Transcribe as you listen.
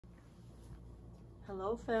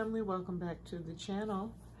Hello family, welcome back to the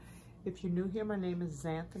channel. If you're new here, my name is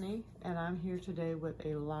Zants and I'm here today with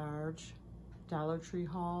a large Dollar Tree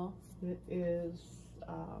haul. It is,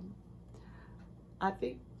 I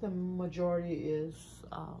think the majority is,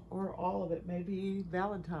 or all of it, maybe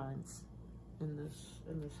Valentine's in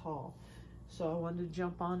this haul. So I wanted to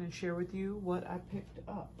jump on and share with you what I picked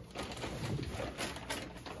up.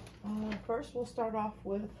 First we'll start off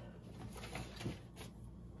with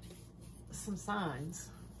some signs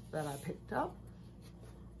that I picked up.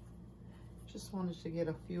 Just wanted to get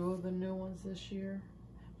a few of the new ones this year.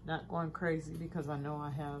 Not going crazy because I know I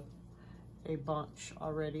have a bunch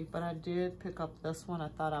already, but I did pick up this one. I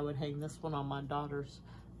thought I would hang this one on my daughter's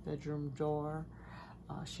bedroom door.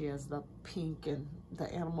 She has the pink and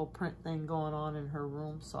the animal print thing going on in her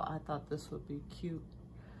room, so I thought this would be cute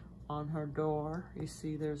on her door. You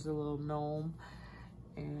see there's a little gnome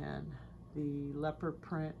and the leopard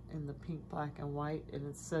print in the pink, black, and white, and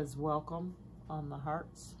it says welcome on the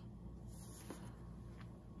hearts.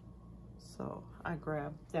 So I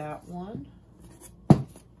grabbed that one.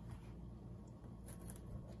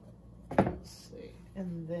 Let's see.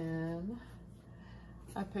 And then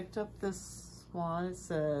I picked up this one. It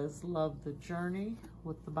says love the journey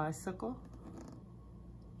with the bicycle.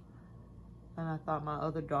 And I thought my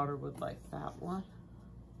other daughter would like that one.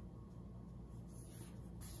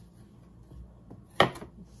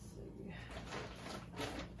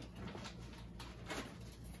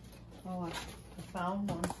 Oh, I found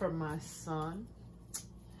one for my son.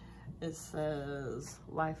 It says,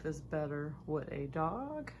 life is better with a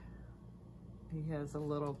dog. He has a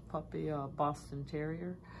little puppy, a Boston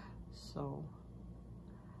Terrier. So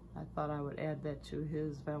I thought I would add that to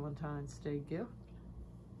his Valentine's Day gift.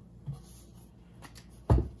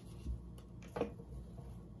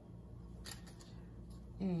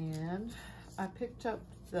 And I picked up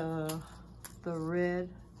the red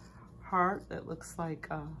heart that looks like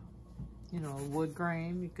you know, wood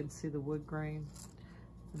grain. You can see the wood grain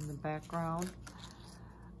in the background.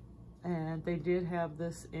 And they did have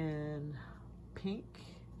this in pink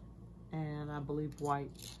and I believe white.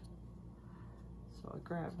 So I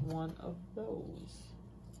grabbed one of those.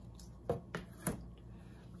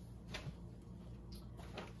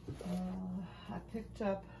 I picked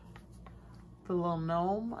up the little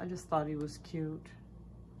gnome. I just thought he was cute.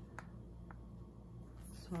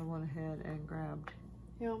 So I went ahead and grabbed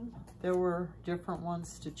him. There were different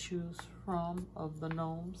ones to choose from of the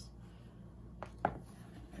gnomes,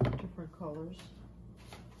 different colors.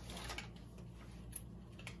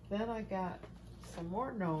 Then I got some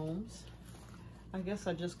more gnomes. I guess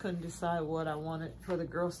I just couldn't decide what I wanted for the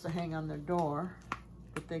girls to hang on their door,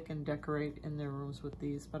 but they can decorate in their rooms with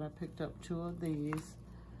these. But I picked up two of these.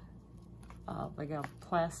 They got a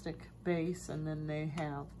plastic base, and then they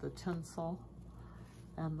have the tinsel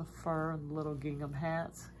and the fur and the little gingham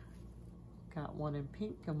hats. Got one in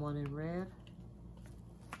pink and one in red.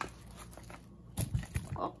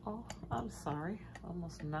 Uh-oh, I'm sorry.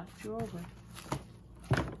 Almost knocked you over.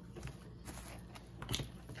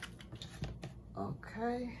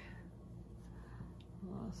 Okay.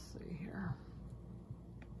 Let's see here.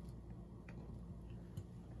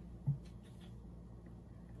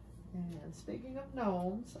 And speaking of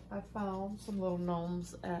gnomes, I found some little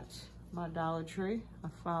gnomes at my Dollar Tree. I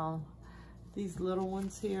found these little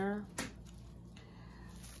ones here.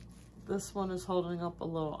 This one is holding up a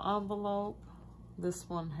little envelope. This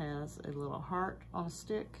one has a little heart on a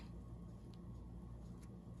stick.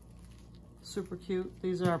 Super cute.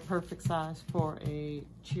 These are a perfect size for a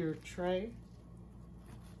tiered tray.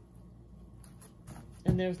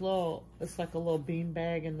 And there's little, it's like a little bean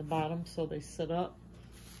bag in the bottom, so they sit up.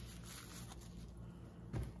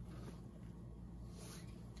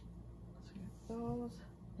 Those.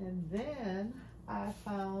 And then I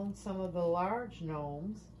found some of the large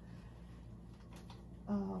gnomes.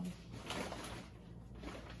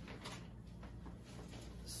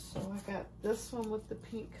 So I got this one with the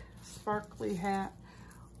pink sparkly hat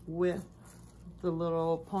with the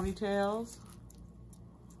little ponytails.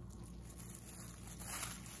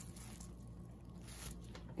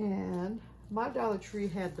 And my Dollar Tree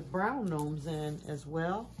had the brown gnomes in as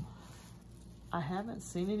well. I haven't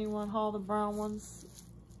seen anyone haul the brown ones,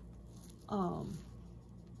 but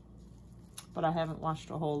I haven't watched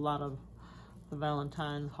a whole lot of the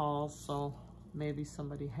Valentine hauls, so maybe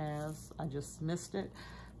somebody has. I just missed it.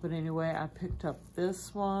 But anyway, I picked up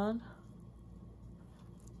this one.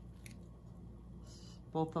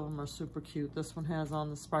 Both of them are super cute. This one has on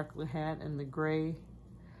the sparkly hat and the gray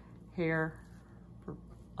hair for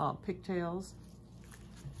pigtails.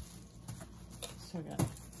 So I got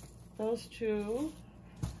those two.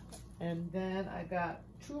 And then I got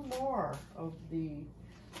 2 more of the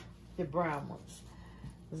brown ones,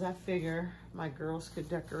 because I figure my girls could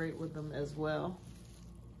decorate with them as well.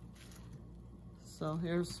 So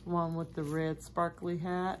here's one with the red sparkly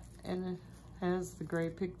hat, and it has the gray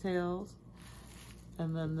pigtails.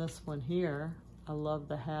 And then this one here, I love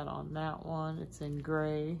the hat on that one. It's in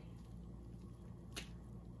gray.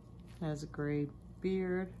 Has a gray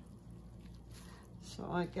beard. So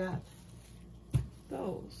I got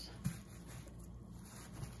those.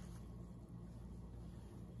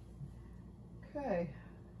 Okay,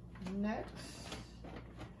 next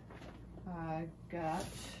I got,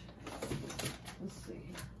 let's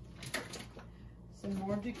see, some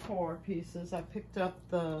more decor pieces. I picked up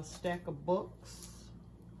the stack of books.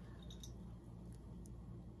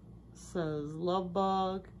 It says Love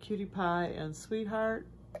Bug, Cutie Pie, and Sweetheart.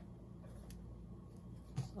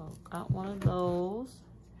 So got one of those.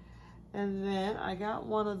 And then I got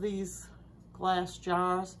one of these glass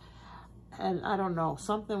jars. And I don't know,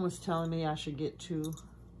 something was telling me I should get 2,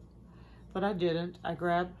 but I didn't. I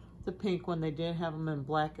grabbed the pink one. They did have them in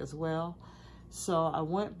black as well. So I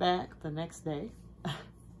went back the next day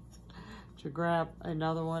to grab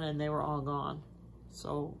another one, and they were all gone.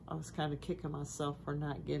 So I was kind of kicking myself for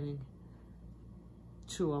not getting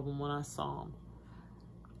 2 of them when I saw them.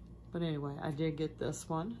 But anyway, I did get this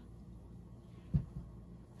one.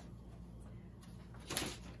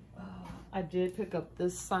 I did pick up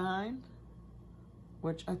this sign,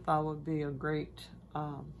 which I thought would be a great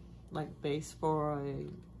like base for a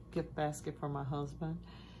gift basket for my husband.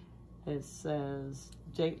 It says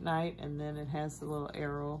date night, and then it has the little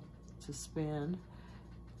arrow to spin.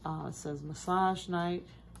 It says massage night,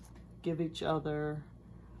 give each other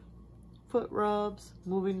foot rubs,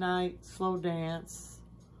 movie night, slow dance,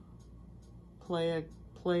 play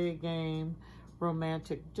a game,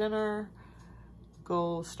 romantic dinner,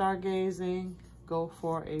 go stargazing, go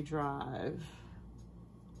for a drive.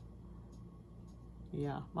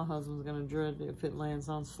 Yeah, my husband's gonna dread if it lands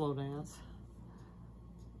on slow dance.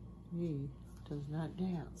 He does not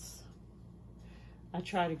dance. I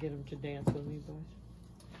try to get him to dance with me,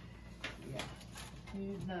 but yeah,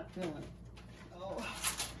 he's not feeling it. Oh.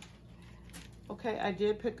 Okay, I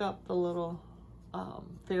did pick up the little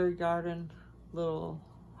fairy garden little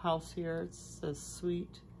house here. It says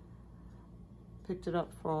sweet. Picked it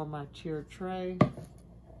up for my tier tray.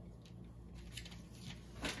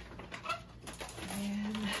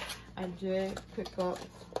 And I did pick up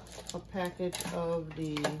a package of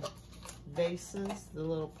the vases, the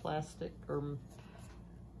little plastic, or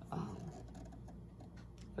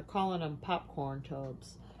they're calling them popcorn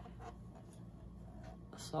tubs.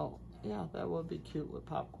 So yeah, that would be cute with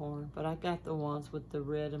popcorn. But I got the ones with the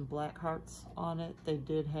red and black hearts on it. They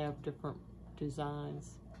did have different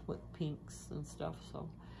designs with pinks and stuff. So,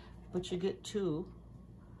 but you get 2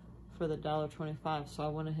 for the $1.25. So I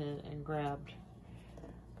went ahead and grabbed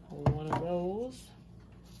one of those.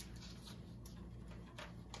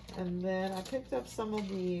 And then I picked up some of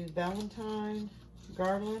the Valentine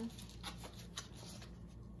garland.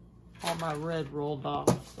 All my red rolled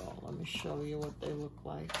off, so let me show you what they look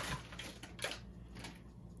like.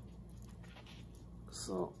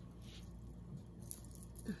 So,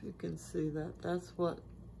 if you can see that, that's what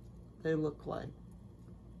they look like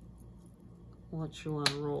once you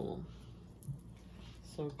unroll them.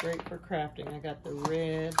 So great for crafting. I got the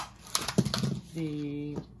red,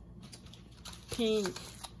 the pink,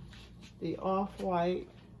 the off-white,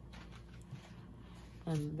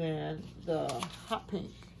 and then the hot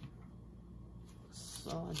pink.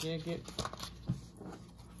 So I did get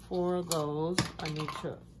 4 of those. I need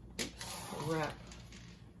to wrap.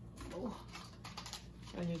 Oh,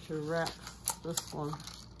 I need to wrap this one,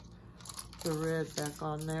 the red, back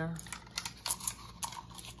on there.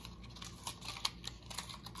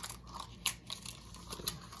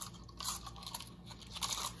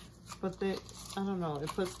 But they, I don't know, it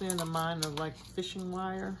puts me in the mind of like fishing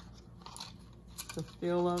wire, the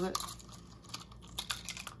feel of it,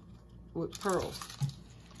 with pearls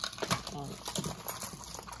on it.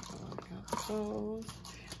 So I got those.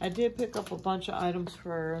 I did pick up a bunch of items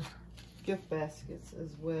for gift baskets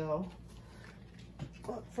as well.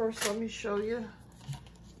 But first, let me show you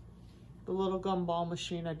the little gumball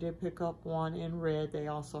machine. I did pick up one in red. They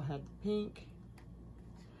also had the pink.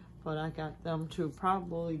 But I got them to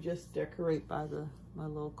probably just decorate by my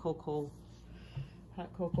little hot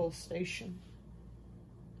cocoa station.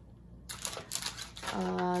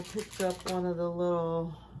 I picked up one of the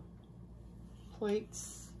little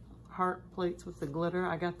plates, heart plates with the glitter.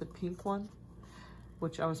 I got the pink one,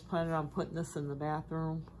 which I was planning on putting this in the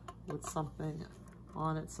bathroom with something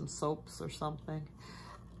on it, some soaps or something.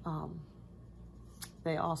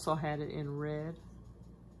 They also had it in red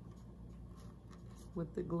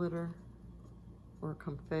with the glitter or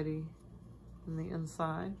confetti in the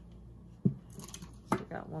inside. So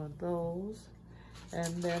I got one of those.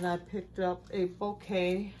 And then I picked up a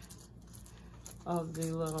bouquet of the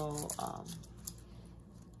little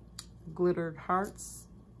glittered hearts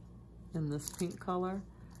in this pink color.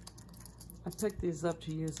 I picked these up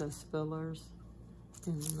to use as fillers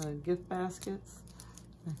in the gift baskets.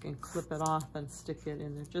 I can clip it off and stick it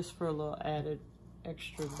in there just for a little added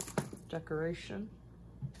extra decoration.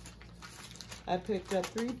 I picked up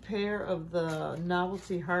 3 pair of the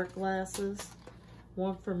novelty heart glasses,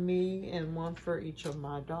 one for me and one for each of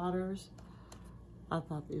my daughters. I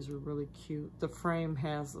thought these were really cute. The frame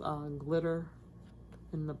has glitter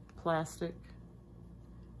in the plastic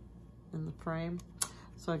in the frame.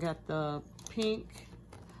 So I got the pink,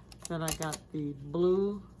 then I got the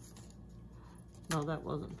blue. No, that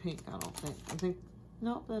wasn't pink, I don't think. I think,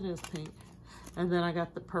 no, that is pink. And then I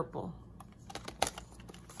got the purple.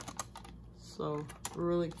 So,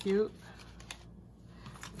 really cute.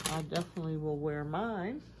 I definitely will wear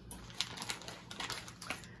mine.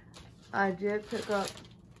 I did pick up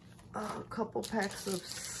a couple packs of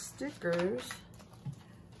stickers.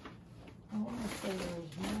 I want to say there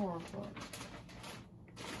was more, but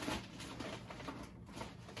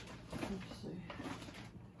let's see.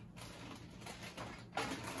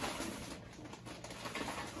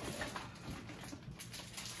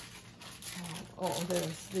 Oh,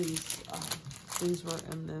 there's these. These were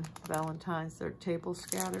in the Valentine's. They're table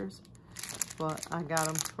scatters, but I got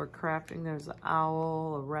them for crafting. There's an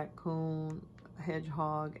owl, a raccoon, a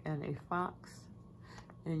hedgehog, and a fox.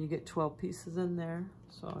 And you get 12 pieces in there,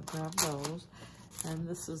 so I grabbed those. And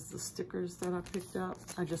this is the stickers that I picked up.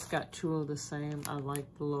 I just got 2 of the same. I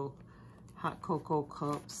like the little hot cocoa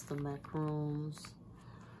cups, the macaroons,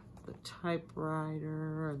 the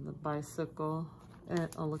typewriter, and the bicycle. And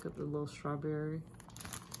oh, look at the little strawberry.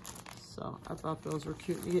 So I thought those were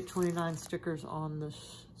cute. You get 29 stickers on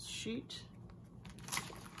this sheet.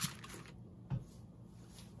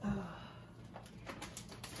 Let's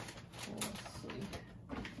see.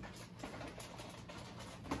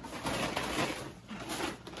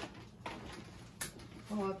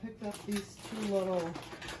 Oh, I picked up these 2 little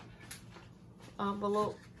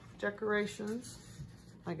envelope decorations.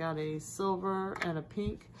 I got a silver and a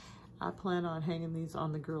pink. I plan on hanging these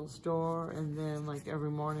on the girls' door, and then like every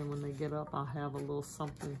morning when they get up, I'll have a little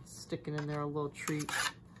something sticking in there, a little treat.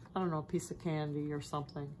 I don't know, a piece of candy or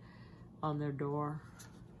something on their door.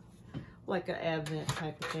 Like an Advent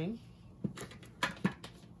type of thing.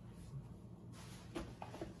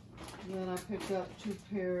 Then I picked up 2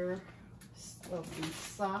 pair of these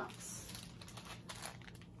socks.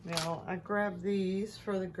 Now, I grabbed these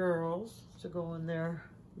for the girls to go in their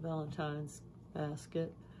Valentine's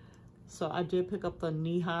basket. So I did pick up the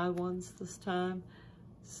knee-high ones this time.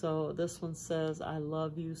 So this one says, I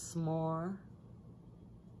love you, s'more.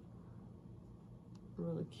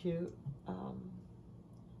 Really cute.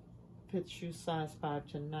 Fits shoe size 5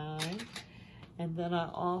 to 9. And then I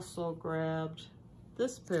also grabbed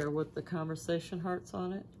this pair with the conversation hearts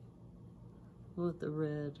on it, with the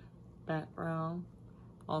red background.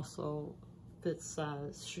 Also fits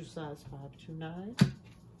size, shoe size 5 to 9.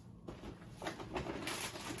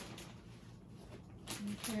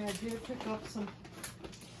 Okay, I did pick up some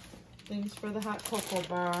things for the hot cocoa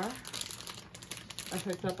bar. I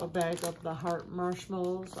picked up a bag of the heart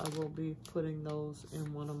marshmallows. I will be putting those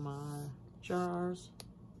in one of my jars,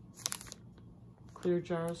 clear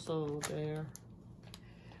jars, so they're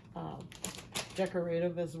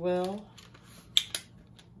decorative as well.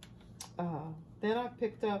 Then I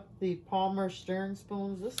picked up the Palmer stirring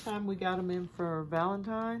spoons. This time we got them in for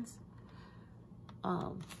Valentine's.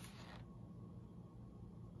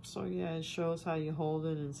 So yeah, it shows how you hold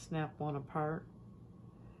it and snap one apart.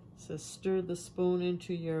 It says, stir the spoon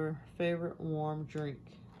into your favorite warm drink.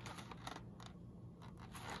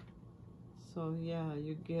 So yeah,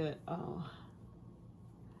 you get, how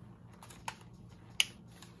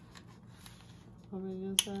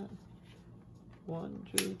many is that? 1,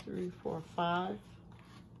 2, 3, 4, 5.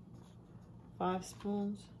 5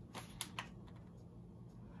 spoons.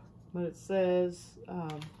 But it says,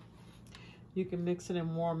 you can mix it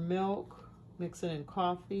in warm milk, mix it in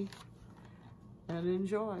coffee, and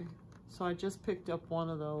enjoy. So I just picked up one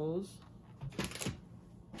of those.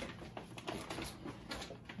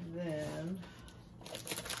 Then,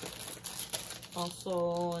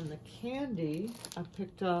 also in the candy, I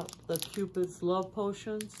picked up the Cupid's Love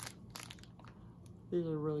Potions. These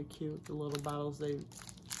are really cute, the little bottles. They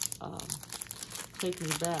take me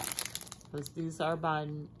back because these are by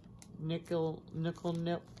Nickel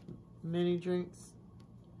Nip mini drinks.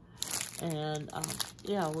 And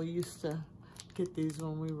yeah, we used to get these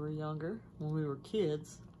when we were younger, when we were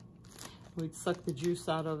kids. We'd suck the juice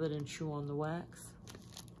out of it and chew on the wax.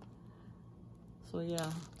 So yeah,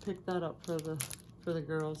 pick that up for the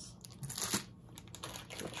girls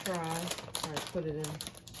to try. I put it in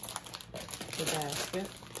the basket.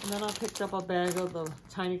 And then I picked up a bag of the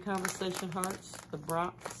Tiny Conversation Hearts, the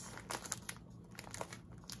Brocks.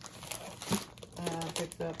 I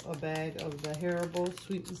picked up a bag of the Haribo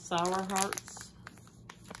Sweet and Sour Hearts.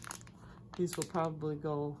 These will probably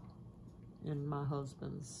go in my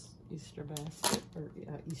husband's Easter basket, or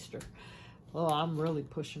yeah, Easter. Oh, I'm really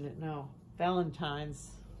pushing it now.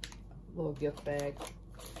 Valentine's little gift bag.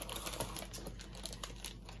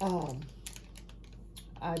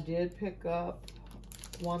 I did pick up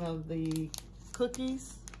one of the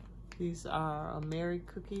cookies. These are Mary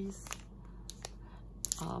cookies.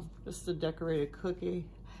 Just a decorated cookie.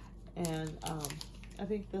 And I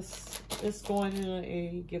think this is going in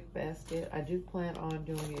a gift basket. I do plan on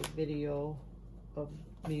doing a video of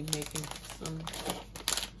me making some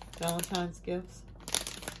Valentine's gifts.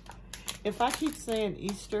 If I keep saying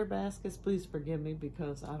Easter baskets, please forgive me,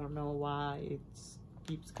 because I don't know why it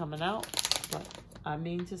keeps coming out, but I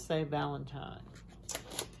mean to say Valentine.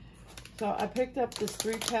 So I picked up this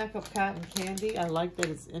 3-pack of cotton candy. I like that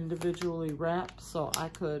it's individually wrapped, so I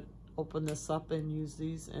could open this up and use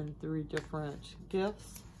these in 3 different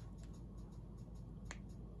gifts.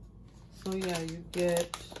 So yeah, you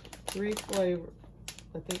get 3 flavors.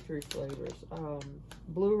 I think 3 flavors.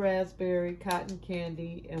 Blue raspberry, cotton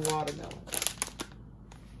candy, and watermelon.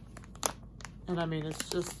 And I mean, it's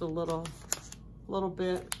just a little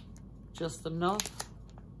bit, just enough.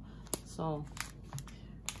 So,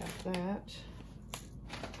 got that.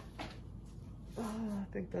 I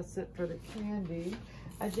think that's it for the candy.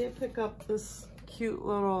 I did pick up this cute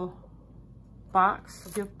little box,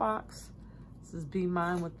 gift box. This is Be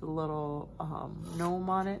Mine with the little gnome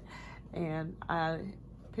on it. And I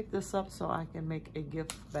picked this up so I can make a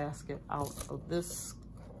gift basket out of this.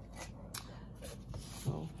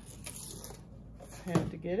 So,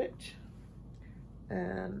 had to get it.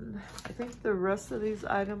 And I think the rest of these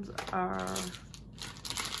items are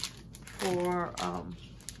for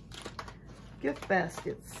gift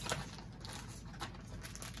baskets.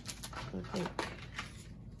 I think.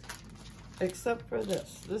 Except for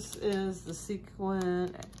this. This is the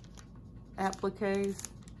sequin appliques.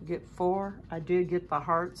 Get 4. I did get the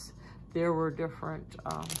hearts. There were different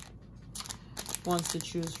ones to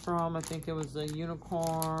choose from. I think it was a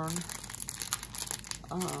unicorn.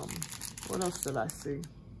 What else did I see?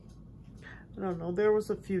 I don't know. There was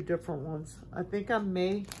a few different ones. I think I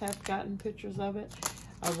may have gotten pictures of it.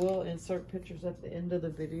 I will insert pictures at the end of the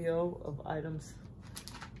video of items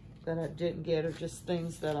that I didn't get, or just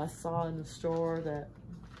things that I saw in the store that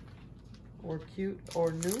were cute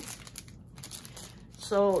or new.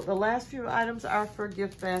 So the last few items are for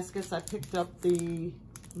gift baskets. I picked up the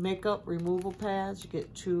makeup removal pads. You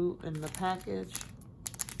get 2 in the package.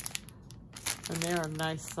 And they're a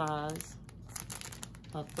nice size.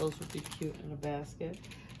 Thought those would be cute in a basket.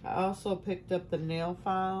 I also picked up the nail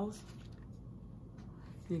files.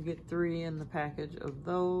 You get 3 in the package of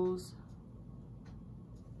those.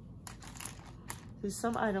 See,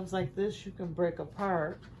 some items like this you can break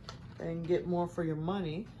apart and get more for your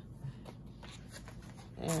money,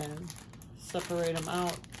 and separate them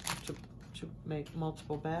out to make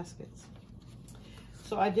multiple baskets.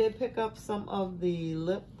 So I did pick up some of the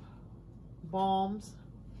lip balms.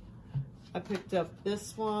 I picked up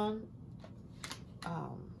this one,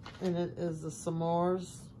 and it is the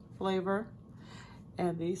s'mores flavor.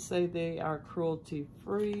 And these say they are cruelty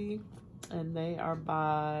free, and they are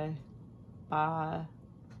by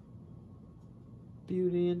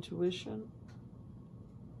Beauty Intuition.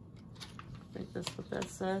 I think that's what that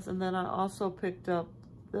says. And then I also picked up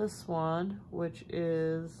this one, which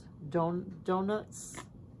is donuts.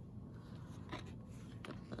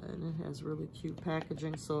 And it has really cute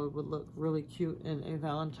packaging, so it would look really cute in a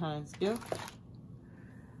Valentine's gift.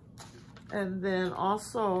 And then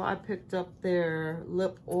also I picked up their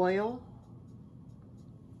lip oil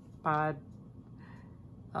by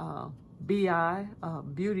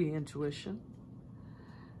Beauty Intuition.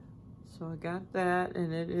 So I got that,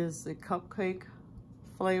 and it is the cupcake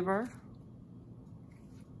flavor.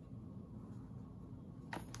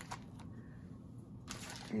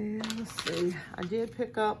 And let's see, I did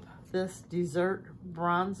pick up this dessert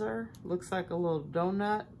bronzer. Looks like a little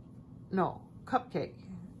donut. No, cupcake.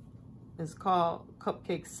 It's called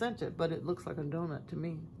Cupcake Scented, but it looks like a donut to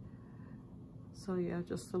me. So yeah,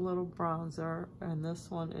 just a little bronzer, and this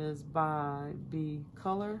one is by B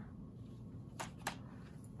Color.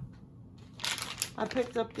 I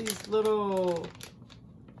picked up these little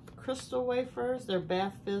crystal wafers. They're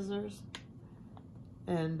bath fizzers,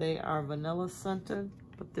 and they are vanilla scented,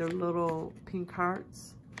 but they're little pink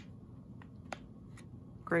hearts.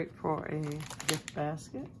 Great for a gift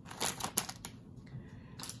basket.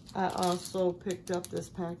 I also picked up this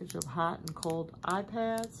package of hot and cold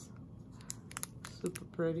iPads. Super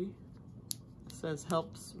pretty. It says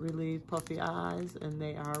helps relieve puffy eyes, and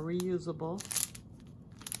they are reusable.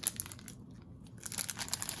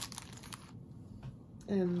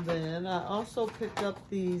 And then I also picked up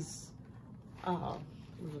these, what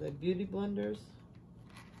are they, beauty blenders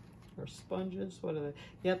or sponges? What are they?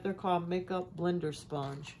 Yep, they're called Makeup Blender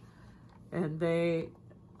Sponge. And they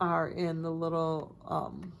are in the little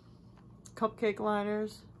cupcake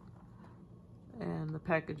liners. And the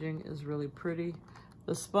packaging is really pretty.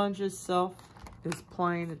 The sponge itself is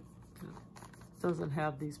plain. It doesn't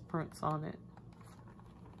have these prints on it.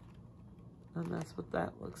 And that's what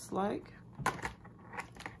that looks like.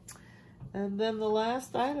 And then the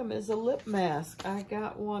last item is a lip mask. I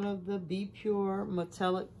got one of the Be Pure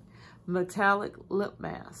metallic lip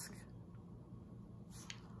mask.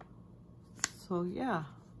 So yeah,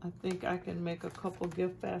 I think I can make a couple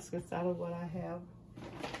gift baskets out of what I have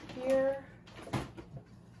here.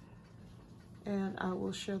 And I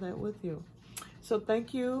will share that with you. So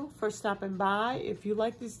thank you for stopping by. If you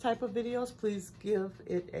like these type of videos, please give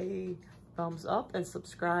it a thumbs up and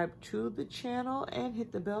subscribe to the channel and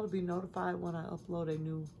hit the bell to be notified when I upload a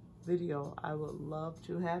new video. I would love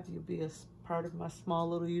to have you be a part of my small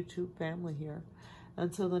little YouTube family here.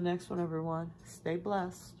 Until the next one, everyone, stay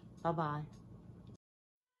blessed. Bye-bye.